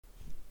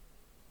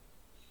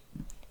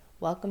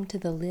Welcome to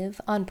the Live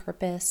on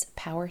Purpose,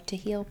 Power to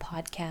Heal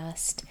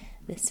podcast.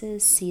 This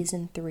is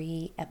season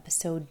 3,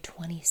 episode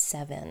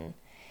 27.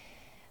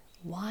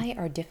 Why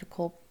are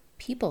difficult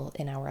people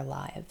in our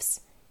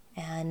lives?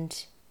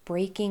 And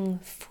breaking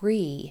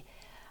free,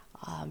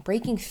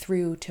 breaking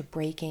through to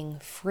breaking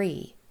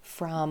free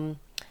from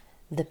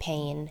the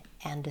pain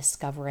and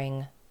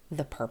discovering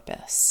the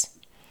purpose.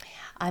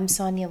 I'm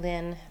Sonia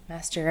Lynn,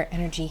 Master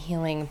Energy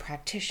Healing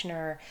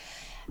Practitioner,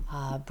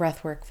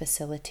 breathwork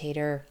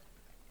facilitator,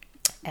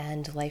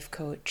 and life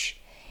coach.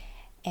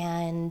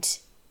 And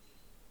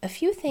a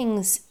few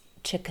things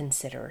to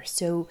consider.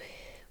 So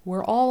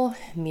we're all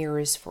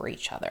mirrors for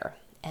each other.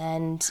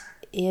 And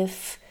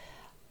if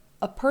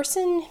a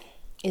person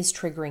is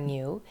triggering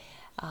you,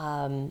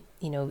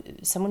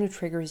 someone who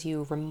triggers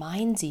you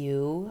reminds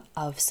you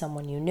of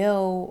someone you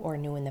know or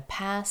knew in the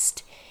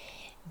past,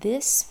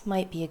 this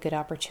might be a good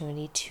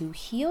opportunity to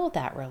heal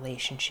that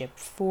relationship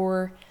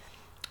for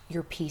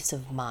your peace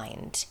of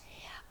mind.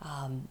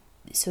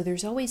 So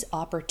there's always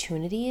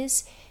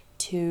opportunities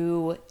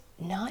to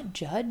not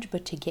judge,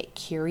 but to get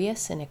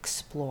curious and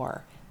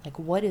explore. Like,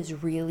 what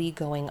is really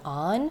going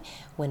on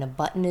when a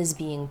button is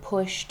being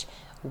pushed,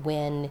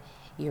 when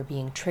you're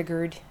being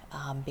triggered?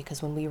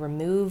 Because when we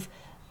remove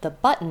the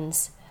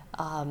buttons,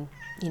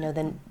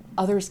 then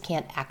others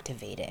can't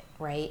activate it,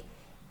 right?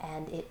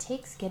 And it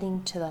takes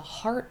getting to the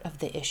heart of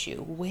the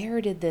issue.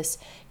 Where did this,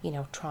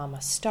 trauma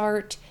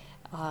start?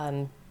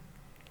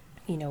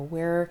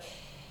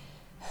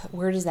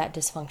 Where does that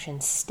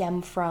dysfunction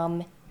stem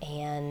from?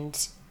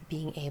 And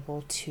being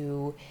able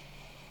to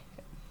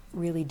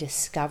really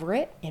discover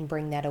it and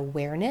bring that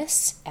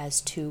awareness as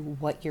to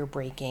what you're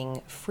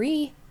breaking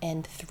free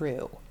and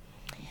through.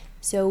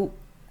 So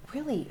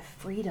really,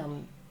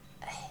 freedom,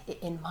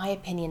 in my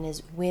opinion,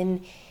 is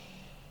when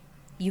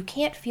you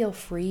can't feel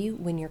free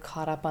when you're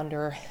caught up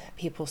under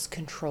people's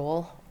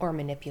control or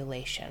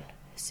manipulation.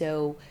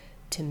 So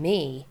to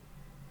me,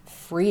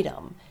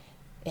 freedom,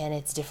 and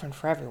it's different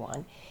for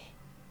everyone,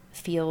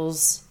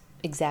 feels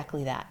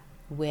exactly that,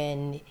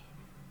 when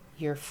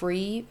you're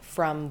free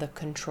from the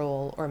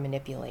control or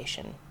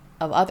manipulation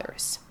of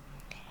others.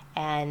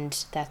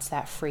 And that's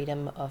that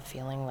freedom of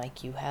feeling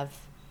like you have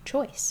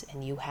choice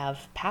and you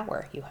have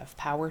power. You have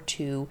power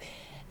to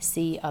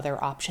see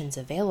other options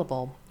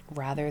available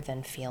rather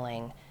than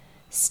feeling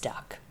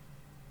stuck.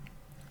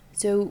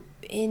 So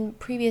in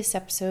previous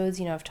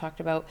episodes, I've talked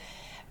about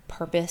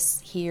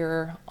purpose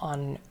here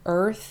on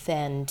Earth,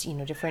 and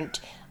different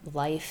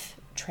life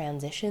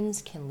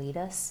transitions can lead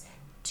us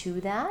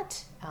to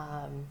that,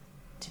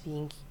 to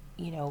being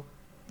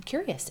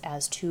curious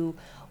as to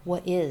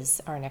what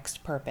is our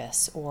next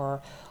purpose,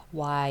 or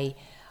why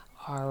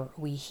are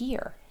we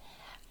here.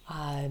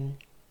 And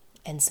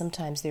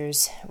sometimes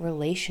there's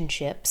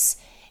relationships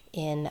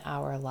in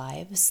our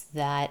lives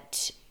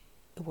that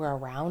we're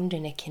around,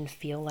 and it can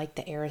feel like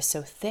the air is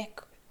so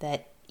thick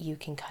that you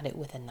can cut it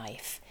with a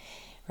knife,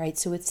 right?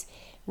 So it's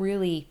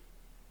really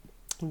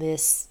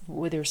this,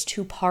 where there's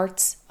two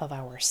parts of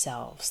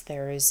ourselves.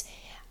 There's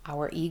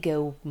our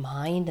ego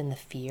mind and the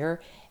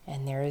fear,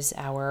 and there's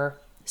our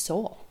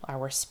soul,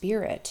 our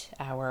spirit,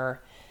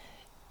 our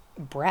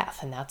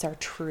breath, and that's our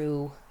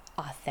true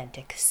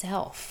authentic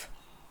self.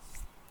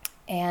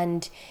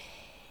 And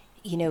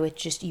it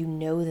just,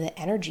 the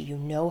energy,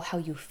 how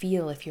you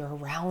feel if you're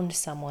around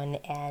someone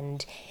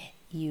and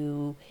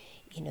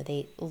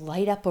they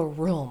light up a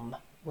room,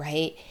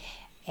 right?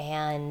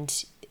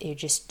 And they're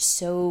just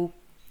so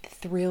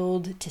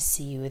thrilled to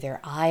see you. Their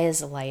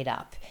eyes light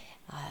up,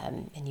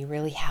 and you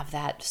really have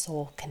that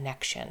soul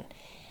connection.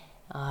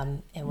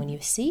 And when you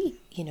see,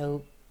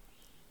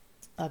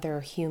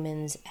 other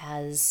humans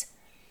as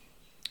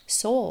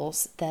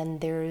souls, then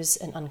there's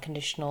an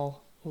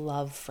unconditional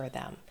love for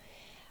them.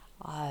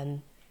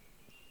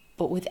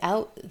 But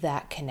without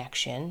that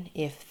connection,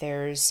 if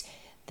there's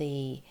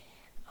the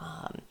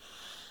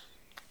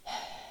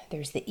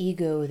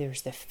ego,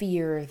 there's the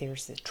fear,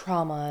 there's the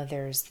trauma,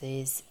 there's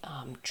these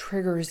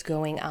triggers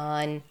going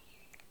on,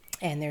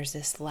 and there's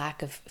this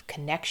lack of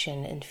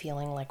connection and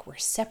feeling like we're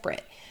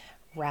separate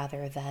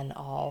rather than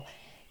all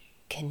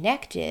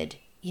connected,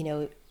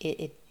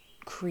 it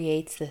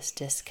creates this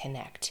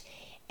disconnect.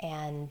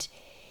 And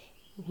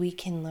we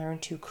can learn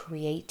to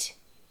create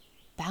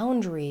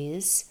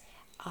boundaries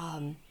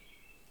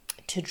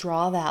to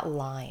draw that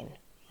line,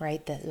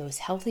 right? Those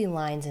healthy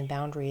lines and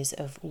boundaries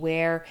of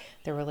where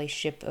the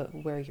relationship,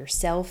 where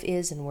yourself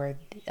is and where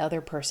the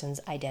other person's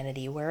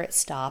identity, where it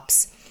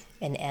stops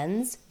and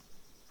ends,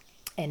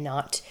 and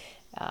not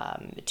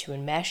to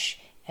enmesh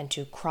and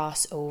to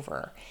cross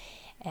over.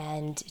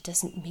 And it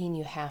doesn't mean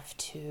you have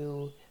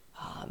to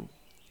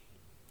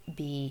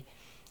be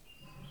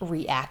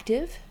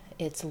reactive.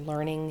 It's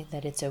learning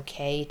that it's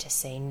okay to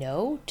say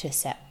no, to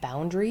set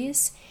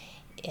boundaries.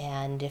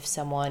 And if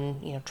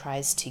someone,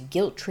 tries to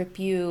guilt trip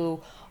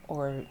you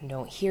or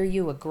don't hear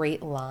you, a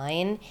great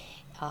line,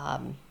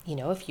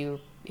 if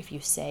you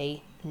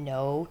say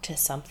no to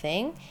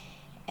something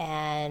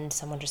and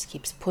someone just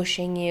keeps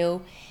pushing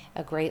you,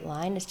 a great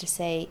line is to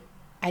say,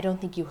 I don't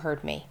think you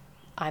heard me.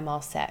 I'm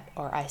all set,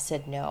 or I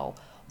said no,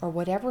 or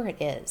whatever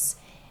it is.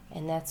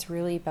 And that's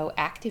really about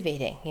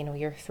activating,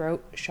 your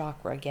throat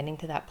chakra, getting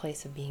to that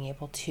place of being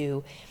able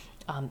to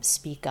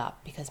speak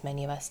up, because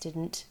many of us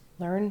didn't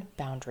learn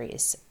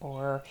boundaries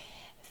or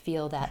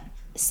feel that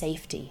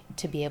safety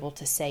to be able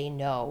to say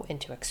no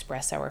and to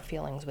express our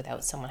feelings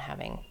without someone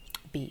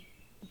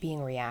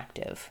being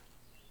reactive.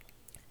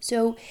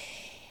 So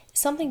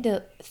something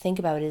to think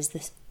about is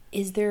this: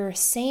 is there a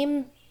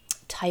same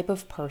type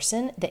of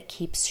person that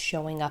keeps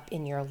showing up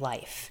in your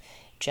life,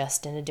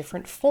 just in a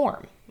different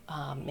form,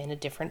 in a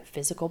different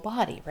physical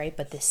body, right?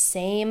 But the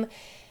same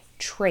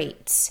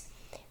traits.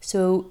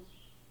 So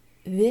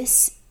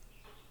this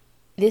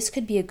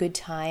could be a good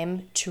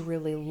time to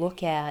really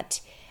look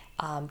at,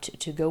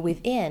 to go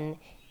within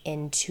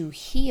and to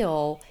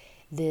heal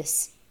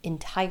this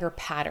entire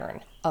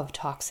pattern of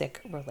toxic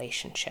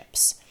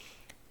relationships.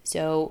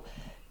 So,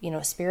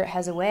 Spirit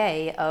has a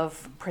way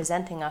of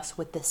presenting us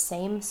with the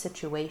same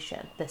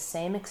situation, the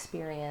same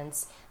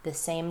experience, the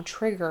same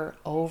trigger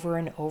over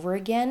and over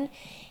again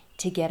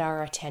to get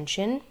our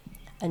attention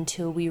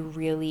until we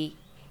really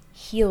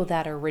heal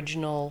that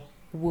original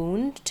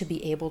wound, to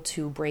be able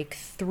to break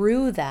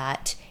through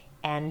that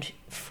and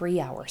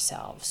free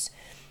ourselves.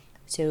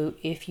 So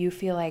if you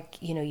feel like,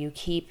 you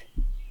keep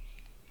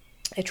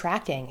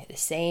attracting the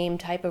same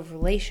type of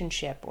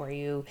relationship, or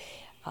you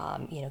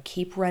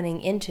keep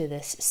running into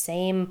this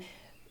same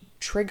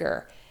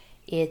trigger,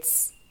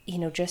 it's,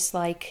 just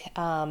like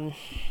an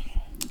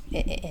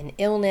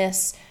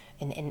illness,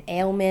 an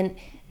ailment,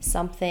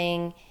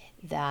 something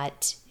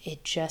that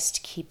it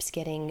just keeps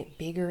getting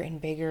bigger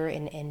and bigger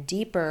and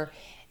deeper,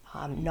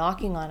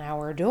 knocking on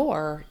our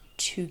door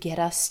to get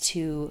us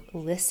to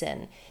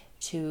listen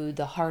to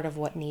the heart of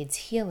what needs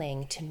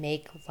healing, to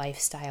make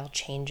lifestyle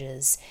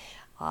changes,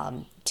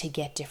 to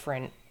get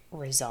different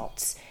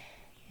results.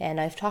 And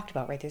I've talked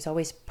about, right, there's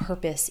always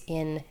purpose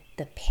in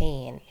the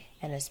pain.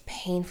 And as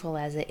painful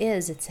as it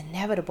is, it's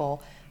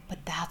inevitable,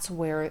 but that's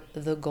where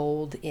the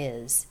gold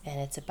is. And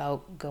it's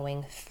about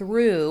going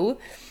through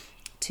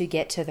to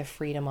get to the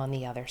freedom on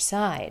the other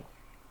side.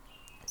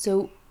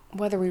 So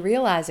whether we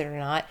realize it or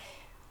not,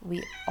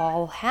 we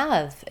all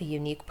have a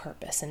unique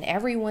purpose. And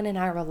everyone in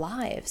our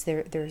lives,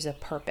 there's a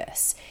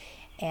purpose.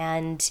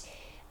 And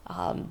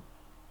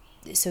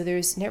so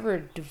there's never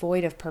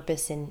devoid of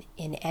purpose in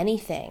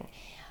anything.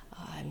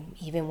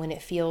 Even when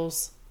it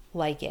feels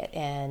like it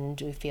and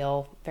we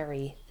feel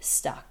very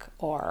stuck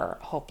or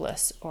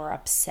hopeless or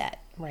upset,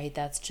 right?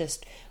 That's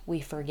just, we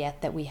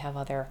forget that we have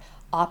other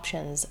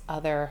options,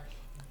 other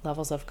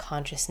levels of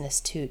consciousness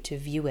to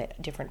view it,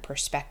 different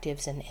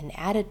perspectives and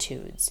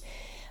attitudes.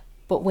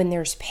 But when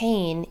there's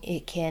pain,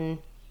 it can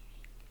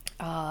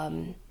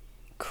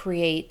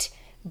create,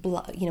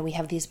 we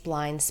have these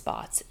blind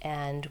spots,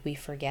 and we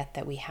forget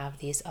that we have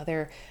these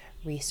other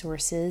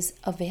resources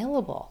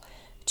available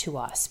to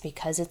us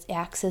because it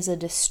acts as a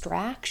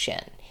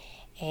distraction.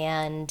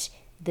 And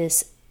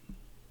this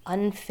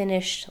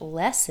unfinished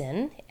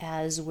lesson,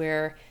 as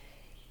we're,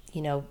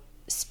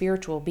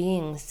 spiritual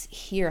beings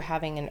here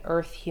having an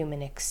earth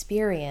human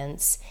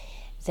experience,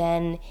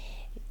 then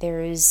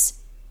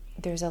there's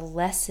a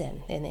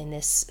lesson in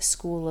this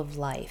school of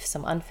life,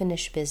 some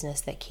unfinished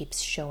business that keeps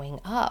showing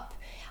up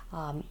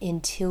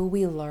until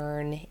we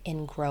learn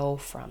and grow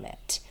from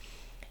it.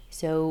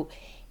 So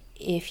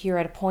if you're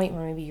at a point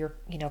where maybe you're,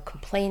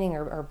 complaining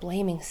or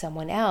blaming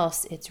someone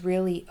else, it's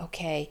really,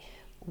 okay,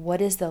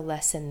 what is the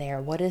lesson there?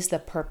 What is the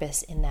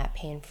purpose in that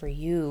pain for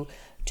you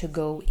to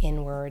go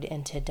inward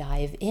and to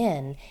dive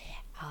in?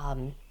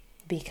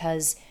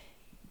 Because,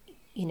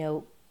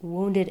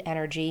 wounded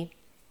energy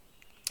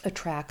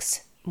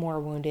attracts more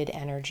wounded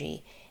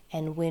energy.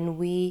 And when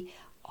we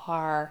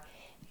are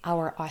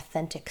our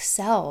authentic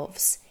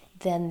selves,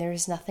 then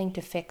there's nothing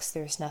to fix.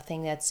 There's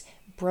nothing that's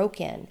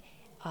broken.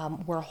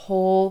 We're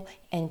whole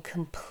and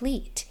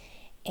complete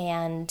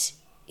and,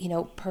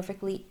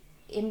 perfectly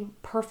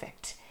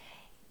imperfect.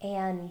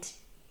 And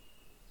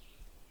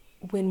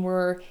when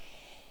we're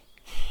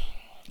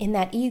in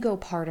that ego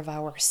part of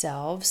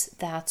ourselves,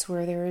 that's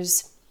where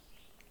there's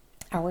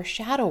our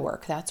shadow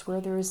work. That's where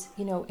there's,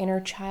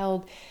 inner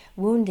child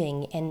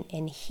wounding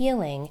and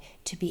healing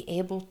to be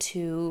able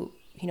to,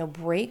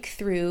 break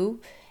through.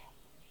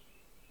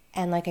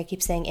 And like I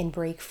keep saying, and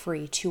break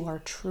free to our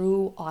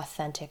true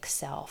authentic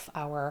self,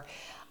 our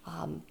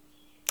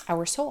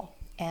soul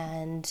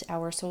and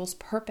our soul's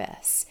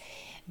purpose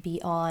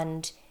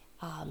beyond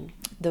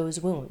those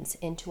wounds,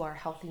 into our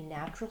healthy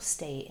natural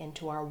state,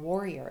 into our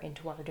warrior,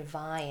 into our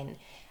divine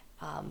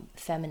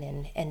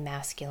feminine and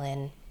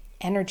masculine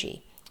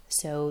energy.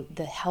 So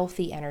the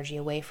healthy energy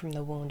away from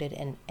the wounded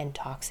and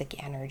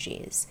toxic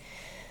energies.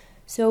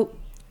 So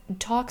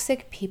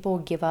toxic people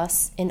give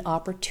us an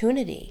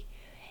opportunity.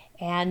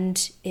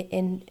 And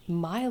in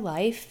my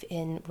life,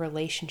 in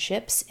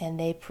relationships, and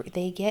they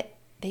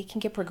can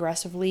get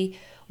progressively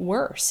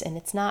worse. And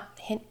it's not,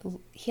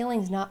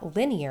 healing's not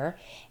linear.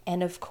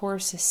 And of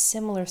course, a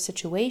similar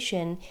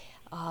situation,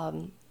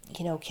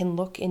 can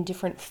look in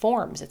different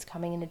forms. It's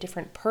coming in a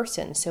different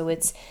person. So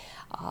it's,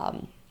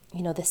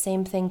 the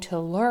same thing to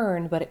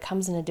learn, but it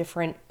comes in a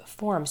different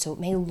form. So it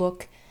may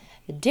look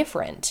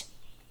different.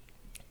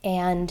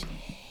 And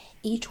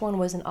each one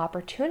was an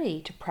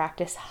opportunity to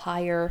practice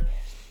higher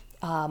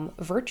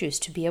virtues,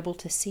 to be able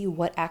to see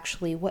what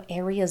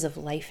areas of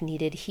life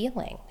needed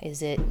healing.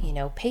 Is it,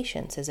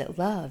 patience? Is it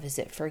love? Is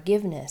it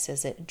forgiveness?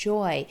 Is it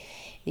joy?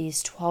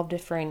 These 12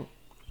 different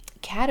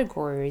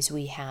categories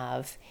we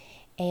have.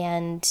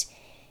 And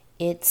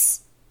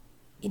it's,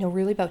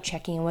 really about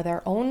checking in with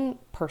our own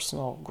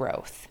personal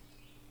growth,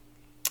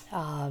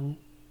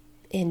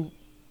 in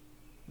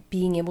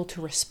being able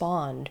to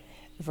respond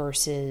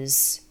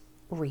versus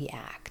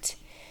react.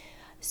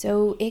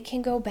 So it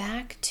can go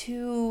back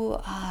to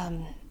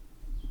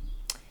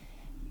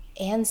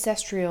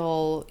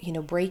ancestral,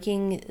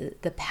 breaking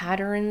the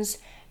patterns.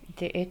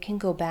 It can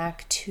go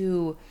back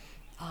to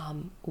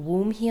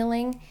womb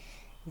healing.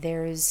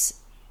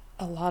 There's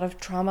a lot of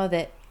trauma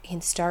that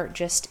can start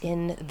just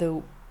in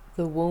the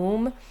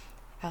womb.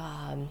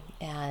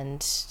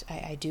 And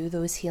I do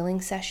those healing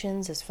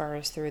sessions as far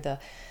as through the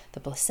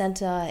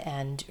placenta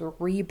and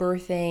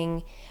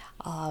rebirthing.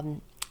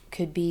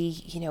 Could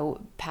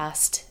be,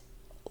 past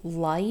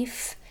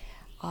life.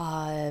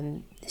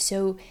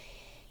 So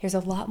there's a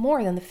lot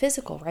more than the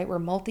physical, right? We're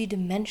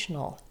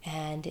multidimensional,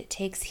 and it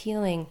takes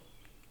healing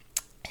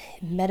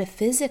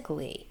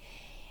metaphysically,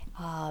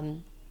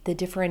 the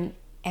different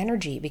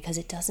energy, because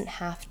it doesn't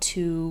have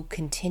to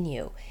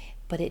continue,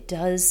 but it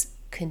does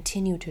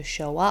continue to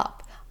show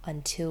up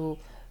until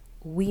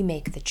we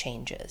make the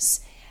changes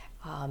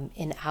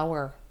in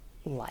our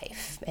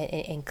life,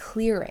 and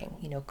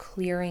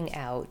clearing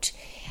out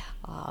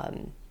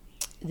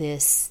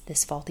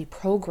this faulty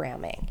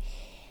programming.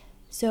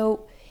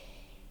 So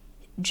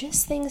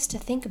just things to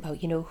think about,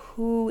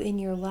 who in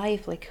your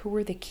life, like who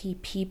are the key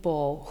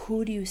people?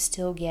 Who do you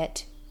still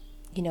get,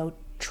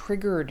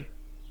 triggered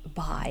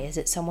by? Is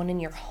it someone in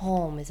your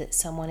home? Is it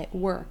someone at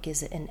work?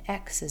 Is it an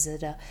ex? Is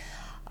it a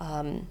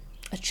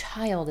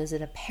child? Is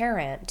it a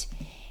parent?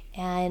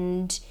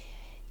 And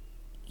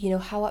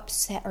how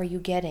upset are you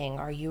getting?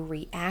 Are you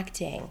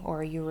reacting,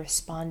 or are you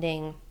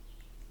responding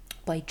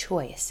by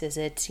choice? Is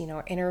it,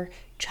 our inner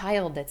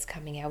child that's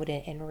coming out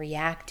and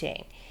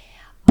reacting?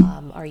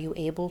 Are you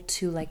able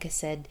to, like I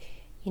said,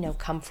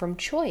 come from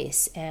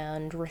choice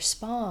and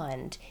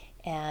respond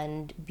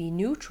and be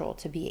neutral,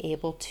 to be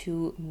able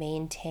to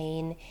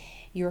maintain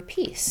your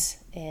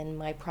peace? In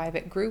my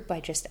private group,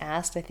 I just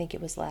asked, I think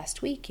it was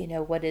last week,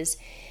 what is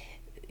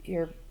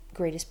your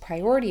greatest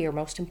priority or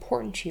most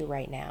important to you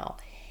right now?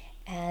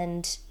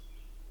 And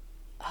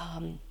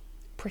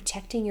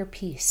protecting your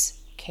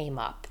peace came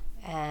up.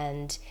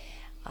 And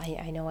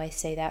I know I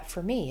say that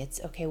for me. It's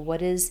okay,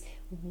 what is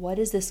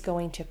this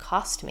going to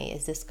cost me?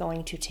 Is this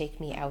going to take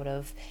me out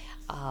of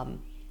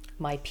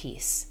my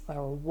peace?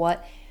 Or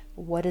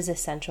what is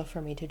essential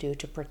for me to do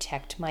to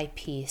protect my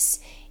peace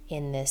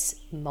in this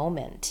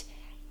moment?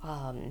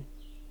 And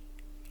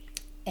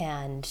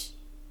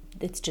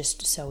it's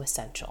just so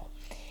essential.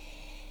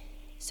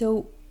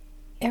 So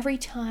every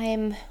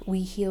time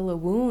we heal a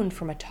wound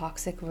from a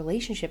toxic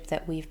relationship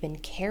that we've been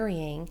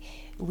carrying,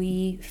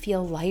 we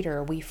feel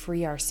lighter, we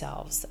free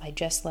ourselves. I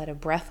just led a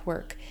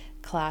breathwork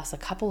class, a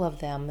couple of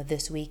them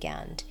this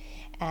weekend,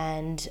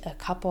 and a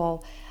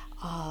couple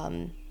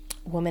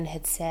women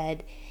had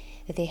said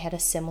that they had a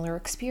similar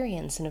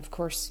experience. And of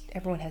course,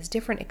 everyone has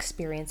different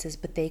experiences,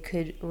 but they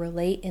could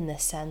relate in the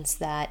sense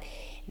that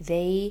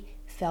they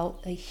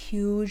felt a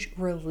huge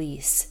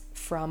release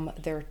from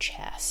their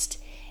chest.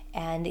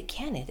 And it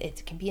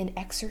can be an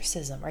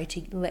exorcism, right?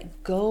 To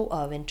let go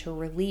of and to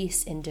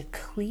release and to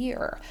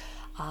clear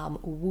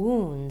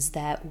wounds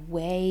that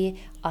weigh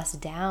us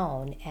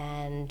down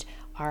and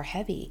are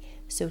heavy.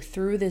 So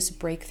through this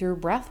breakthrough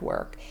breath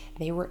work,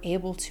 they were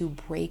able to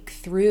break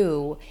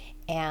through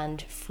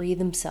and free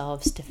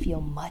themselves to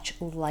feel much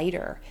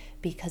lighter,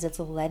 because it's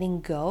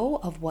letting go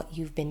of what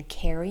you've been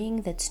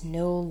carrying that's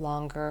no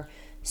longer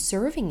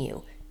serving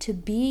you, to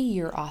be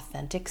your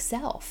authentic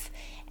self.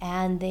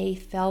 And they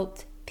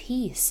felt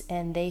peace,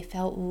 and they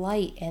felt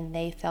light, and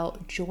they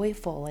felt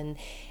joyful. And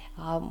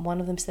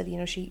one of them said,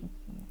 she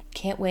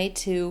can't wait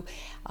to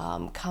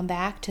come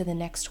back to the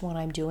next one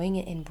I'm doing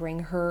and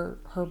bring her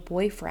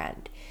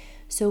boyfriend.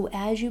 So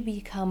as you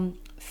become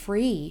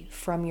free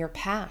from your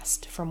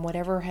past, from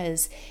whatever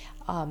has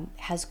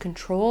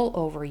control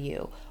over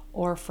you,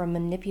 or from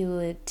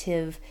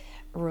manipulative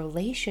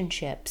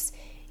relationships,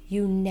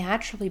 you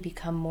naturally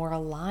become more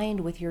aligned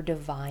with your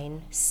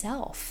divine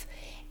self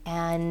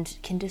and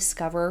can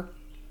discover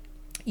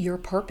your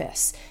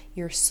purpose,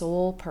 your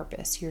soul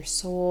purpose, your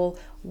soul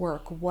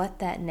work, what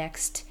that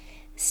next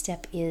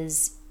step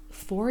is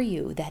for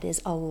you that is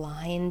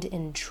aligned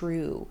and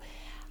true.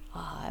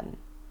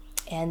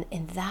 And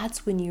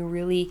that's when you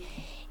really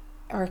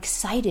are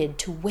excited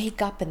to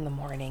wake up in the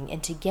morning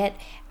and to get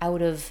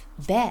out of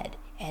bed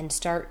and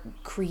start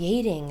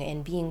creating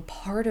and being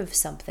part of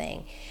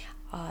something,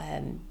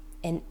 and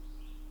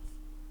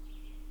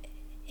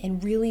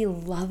really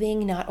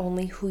loving not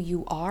only who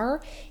you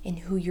are and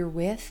who you're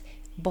with,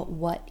 but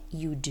what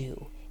you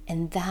do.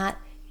 And that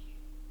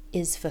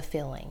is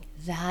fulfilling.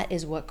 That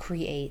is what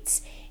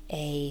creates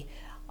a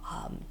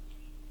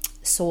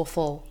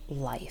soulful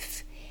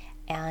life.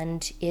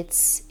 And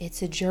it's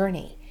a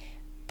journey.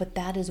 But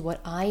that is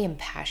what I am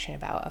passionate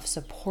about, of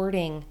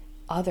supporting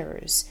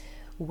others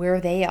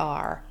where they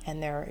are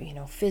and their,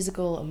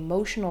 physical,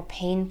 emotional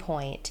pain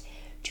point,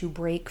 to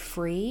break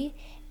free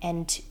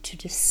and to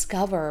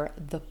discover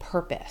the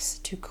purpose,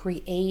 to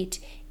create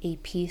a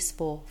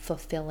peaceful,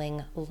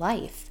 fulfilling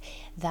life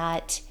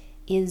that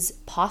is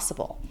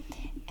possible.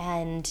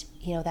 And,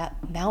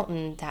 that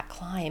mountain, that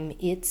climb,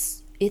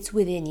 it's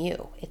within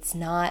you. It's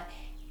not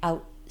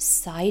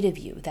outside of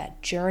you.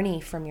 That journey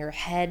from your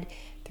head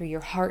through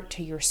your heart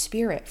to your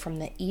spirit, from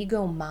the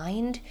ego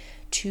mind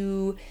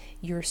to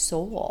your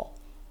soul.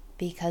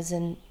 Because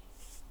in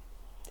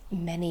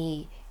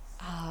many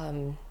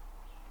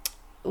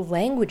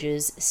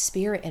languages,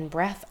 spirit and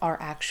breath are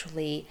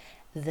actually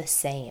the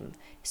same.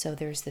 So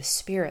there's the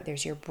spirit,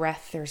 there's your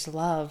breath, there's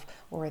love,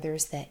 or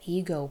there's the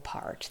ego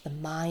part, the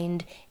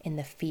mind and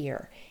the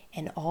fear.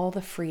 And all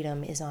the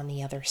freedom is on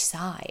the other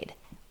side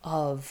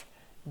of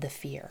the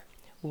fear.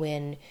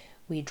 When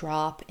we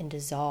drop and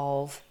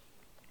dissolve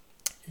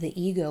the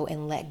ego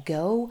and let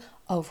go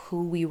of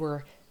who we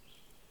were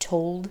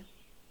told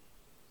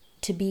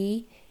to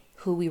be,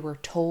 who we were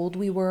told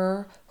we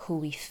were, who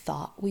we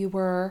thought we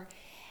were,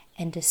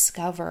 and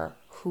discover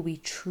who we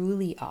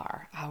truly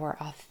are, our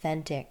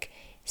authentic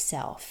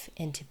self,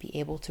 and to be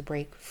able to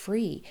break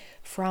free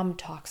from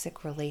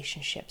toxic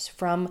relationships,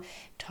 from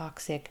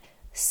toxic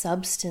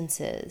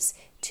substances,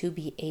 to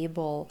be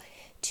able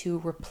to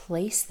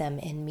replace them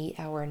and meet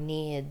our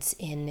needs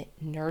in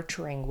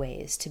nurturing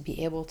ways, to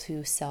be able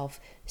to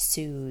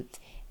self-soothe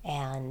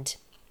and,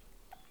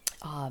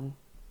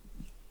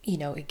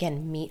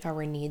 again, meet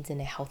our needs in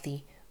a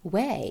healthy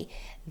way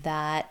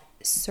that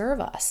serve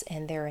us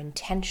and they're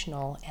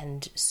intentional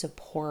and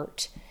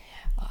support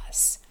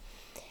us.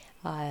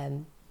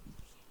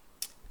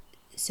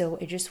 So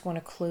I just want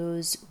to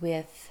close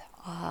with,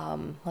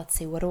 let's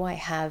see, what do I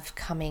have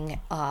coming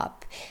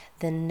up?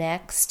 The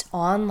next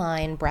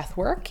online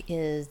breathwork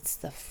is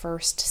the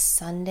first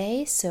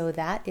Sunday. So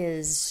that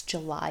is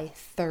July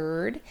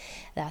 3rd.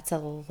 That's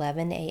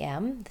 11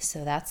 a.m.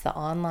 So that's the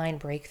online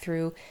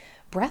breakthrough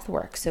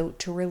breathwork. So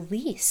to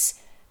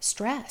release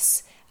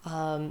stress,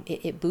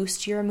 it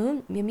boosts your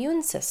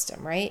immune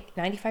system, right?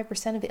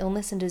 95% of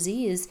illness and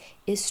disease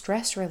is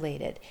stress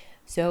related.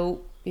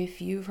 So if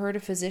you've heard a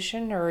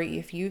physician, or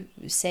if you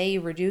say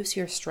reduce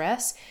your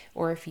stress,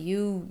 or if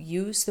you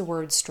use the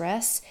word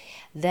stress,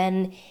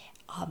 then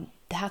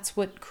that's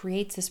what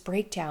creates this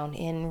breakdown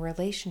in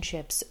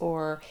relationships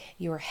or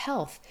your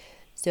health.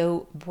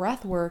 So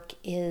breath work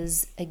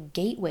is a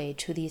gateway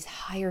to these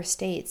higher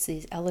states,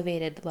 these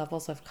elevated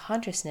levels of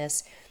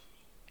consciousness,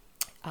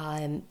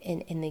 in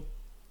the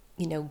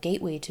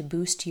gateway to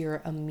boost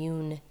your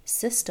immune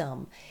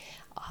system,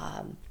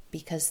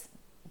 because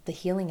the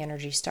healing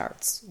energy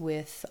starts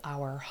with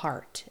our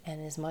heart.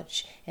 And as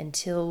much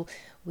until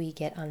we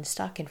get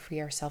unstuck and free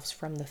ourselves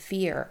from the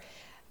fear,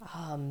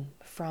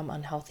 from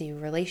unhealthy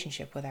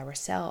relationship with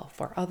ourselves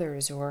or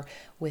others, or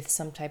with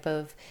some type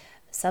of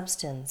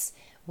substance,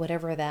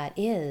 whatever that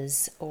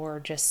is,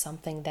 or just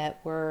something that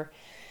we're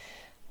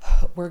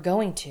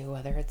going to,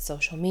 whether it's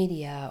social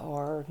media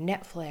or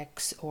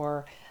Netflix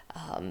or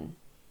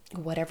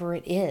whatever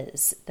it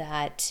is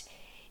that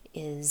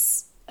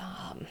is,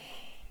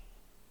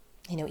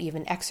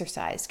 even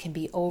exercise can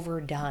be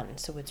overdone.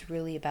 So it's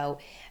really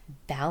about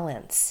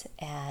balance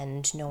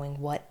and knowing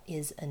what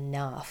is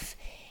enough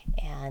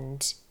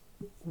and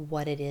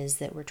what it is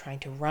that we're trying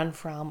to run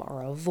from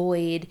or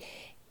avoid.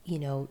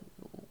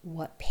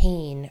 What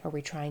pain are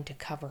we trying to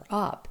cover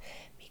up?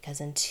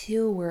 Because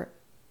until we're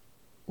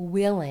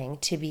willing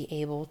to be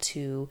able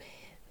to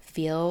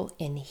feel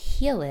and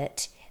heal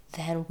it,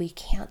 then we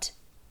can't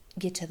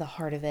get to the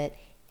heart of it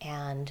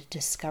and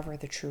discover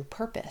the true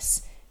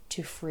purpose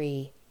to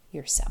free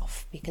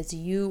yourself, because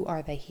you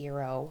are the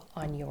hero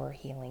on your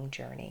healing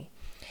journey.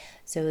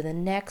 So the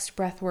next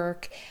breath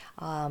work,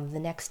 the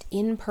next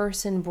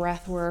in-person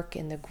breath work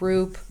in the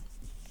group,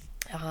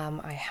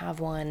 I have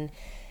one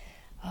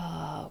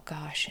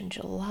in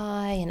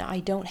July, and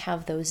I don't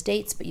have those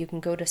dates, but you can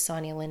go to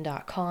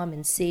sonialyn.com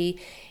and see.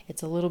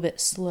 It's a little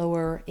bit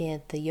slower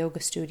at the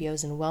yoga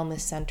studios and wellness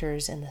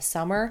centers in the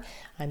summer.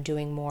 I'm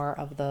doing more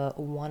of the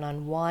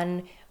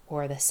one-on-one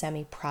or the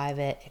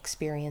semi-private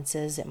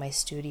experiences at my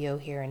studio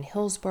here in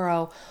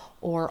Hillsborough,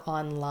 or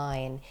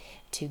online,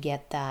 to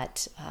get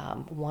that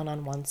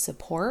one-on-one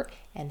support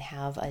and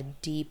have a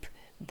deep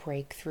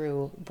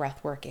breakthrough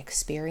breathwork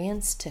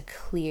experience to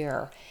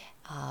clear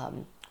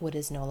what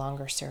is no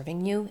longer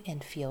serving you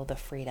and feel the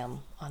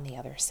freedom on the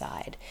other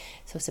side.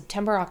 So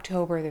September,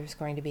 October, there's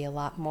going to be a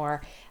lot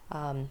more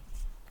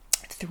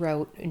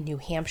throughout New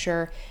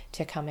Hampshire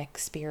to come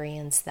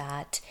experience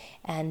that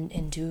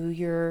and do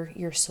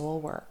your soul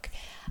work.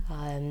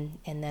 And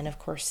then, of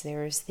course,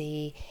 there's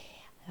the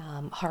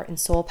Heart and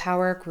Soul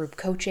Power group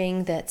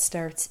coaching that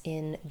starts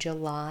in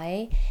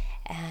July.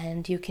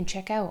 And you can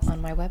check out on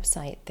my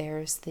website.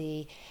 There's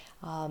the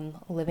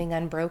Living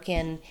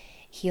Unbroken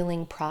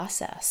healing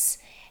process.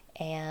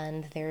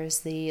 And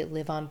there's the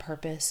Live on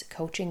Purpose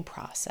coaching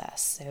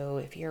process. So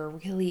if you're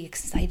really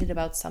excited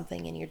about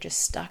something and you're just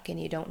stuck and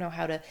you don't know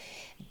how to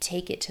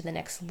take it to the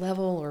next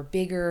level or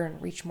bigger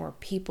and reach more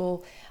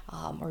people,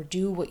 or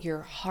do what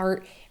your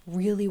heart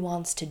really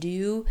wants to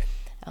do,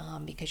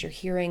 because you're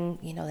hearing,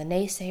 the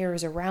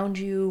naysayers around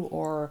you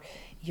or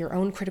your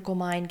own critical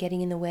mind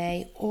getting in the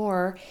way,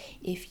 or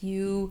if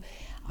you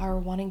are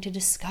wanting to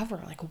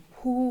discover like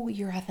who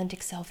your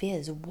authentic self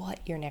is, what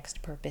your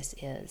next purpose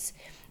is,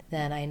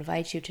 then I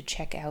invite you to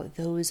check out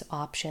those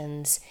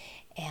options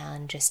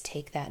and just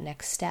take that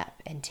next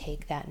step and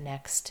take that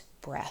next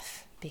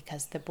breath,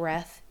 because the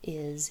breath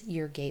is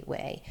your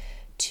gateway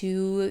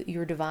to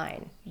your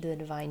divine, the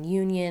divine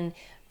union,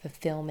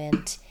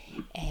 fulfillment,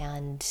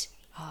 and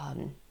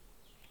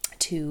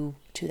to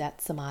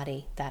that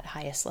samadhi, that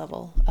highest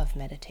level of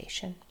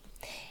meditation.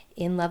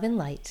 In love and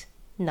light,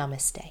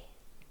 namaste.